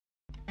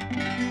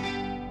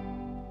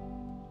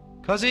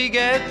'Cause he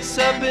gets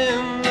up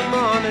in the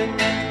morning,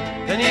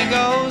 then he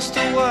goes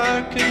to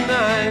work at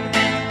 9,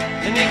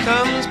 and he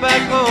comes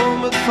back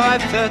home at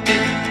 5:30,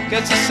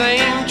 gets the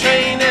same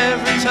train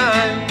every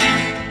time.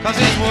 'Cause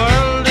his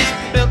world is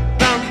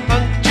built on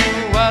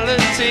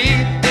punctuality,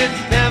 it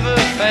never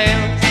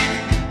fails.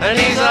 And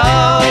he's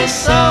all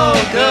so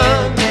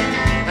good,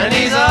 and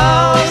he's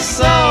all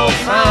so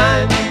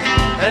fine,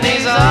 and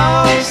he's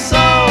all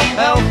so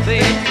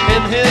healthy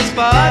in his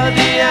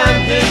body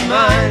and his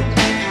mind.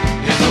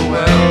 He's a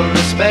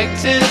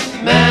well-respected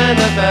man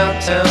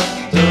about town,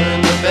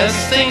 doing the best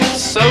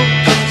things so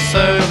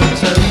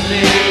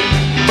conservatively.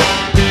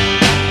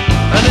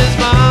 And his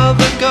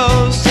mother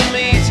goes to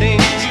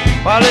meetings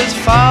while his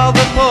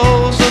father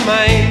pulls the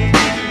maid,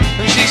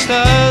 and she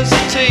stirs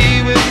the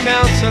tea with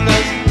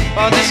counsellors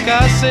while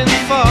discussing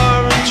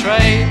foreign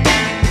trade.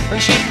 And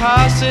she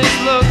passes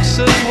looks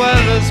as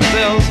well as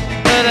bills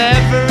at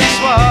every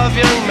suave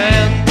young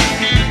man.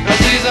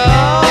 'Cause he's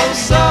all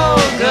so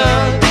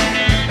good,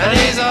 and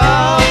he's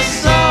all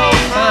so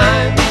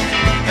fine,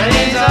 and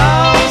he's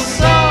all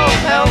so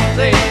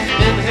healthy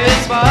in his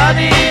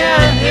body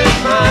and his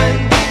mind.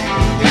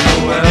 He's a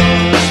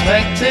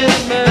well-respected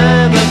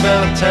man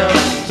about town,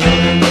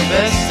 doing the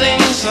best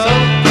things so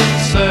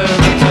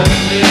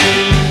conservatively.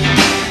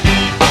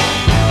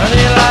 And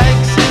he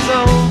likes his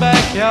own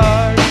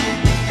backyard,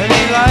 and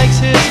he likes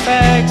his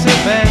fags the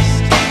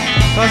best,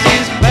 'cause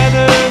he's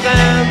better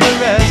than the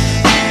rest,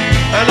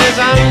 and his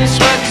own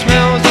sweat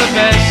smells the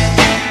best.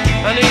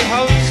 And he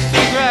hopes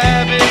to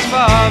grab his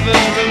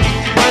father's root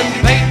when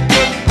fate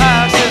would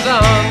pass his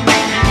on.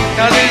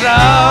 'Cause he's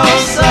all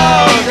so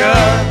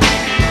good,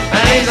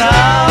 and he's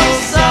all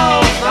so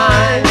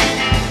fine,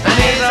 and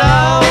he's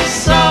all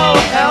so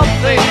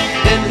healthy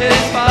in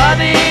his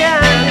body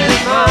and his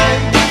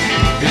mind.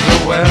 He's a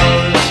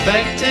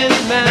well-respected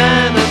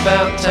man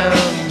about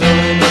town,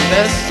 doing the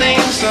best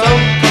things so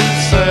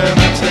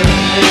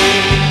conservatively.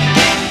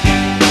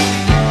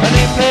 And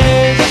he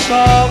plays a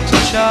song to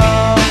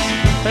Charles,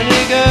 and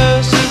he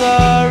goes to the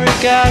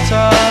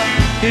regatta.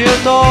 He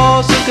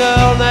adores the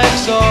girl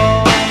next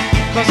door,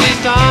 'cause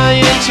he's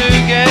dying to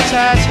get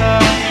at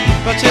her.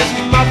 But his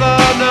mother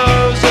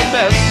knows the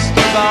best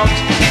about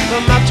the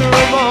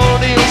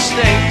matrimonial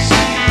snakes.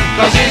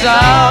 'Cause he's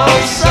all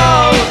so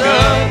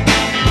good,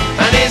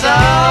 and he's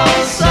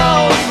all so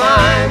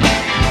fine,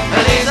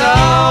 and he's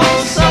all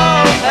so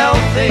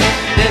healthy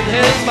in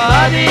his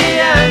body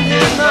and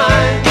his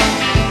mind.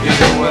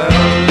 He's a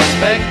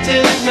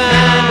well-respected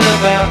man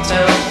about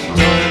town,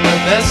 doing the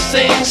best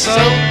things so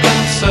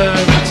conservative.